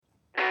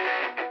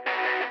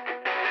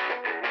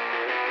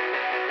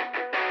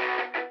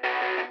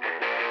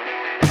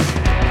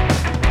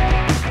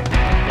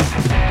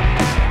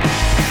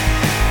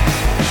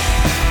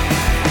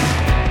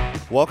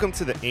Welcome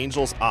to the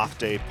Angels Off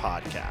Day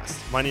podcast.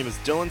 My name is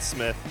Dylan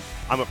Smith.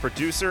 I'm a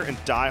producer and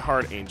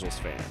diehard Angels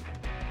fan.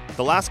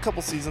 The last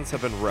couple seasons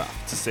have been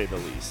rough, to say the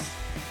least.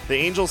 The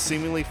Angels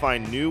seemingly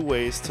find new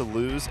ways to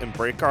lose and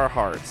break our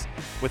hearts,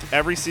 with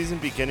every season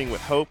beginning with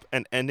hope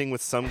and ending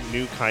with some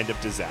new kind of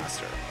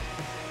disaster.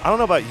 I don't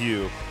know about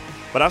you,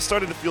 but I've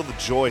started to feel the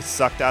joy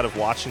sucked out of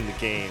watching the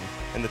game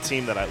and the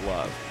team that I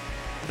love.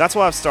 That's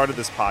why I've started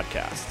this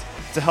podcast,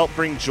 to help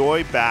bring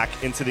joy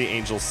back into the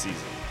Angels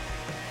season.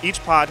 Each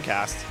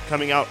podcast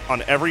coming out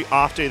on every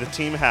off day the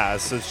team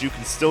has so that you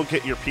can still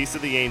get your piece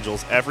of the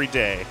Angels every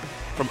day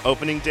from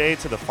opening day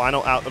to the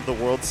final out of the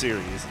World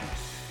Series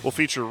will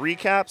feature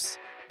recaps,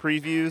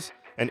 previews,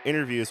 and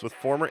interviews with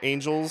former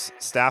Angels,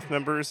 staff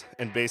members,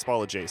 and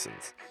baseball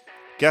adjacents.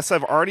 Guests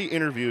I've already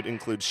interviewed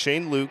include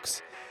Shane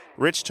Lukes,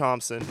 Rich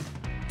Thompson,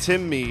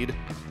 Tim Mead,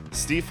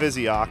 Steve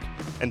Physiok,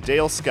 and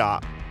Dale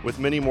Scott, with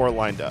many more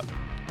lined up.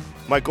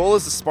 My goal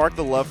is to spark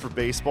the love for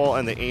baseball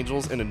and the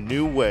Angels in a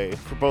new way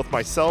for both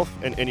myself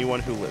and anyone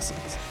who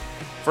listens.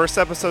 First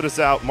episode is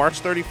out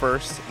March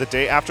 31st, the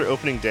day after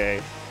opening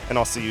day, and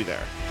I'll see you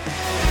there.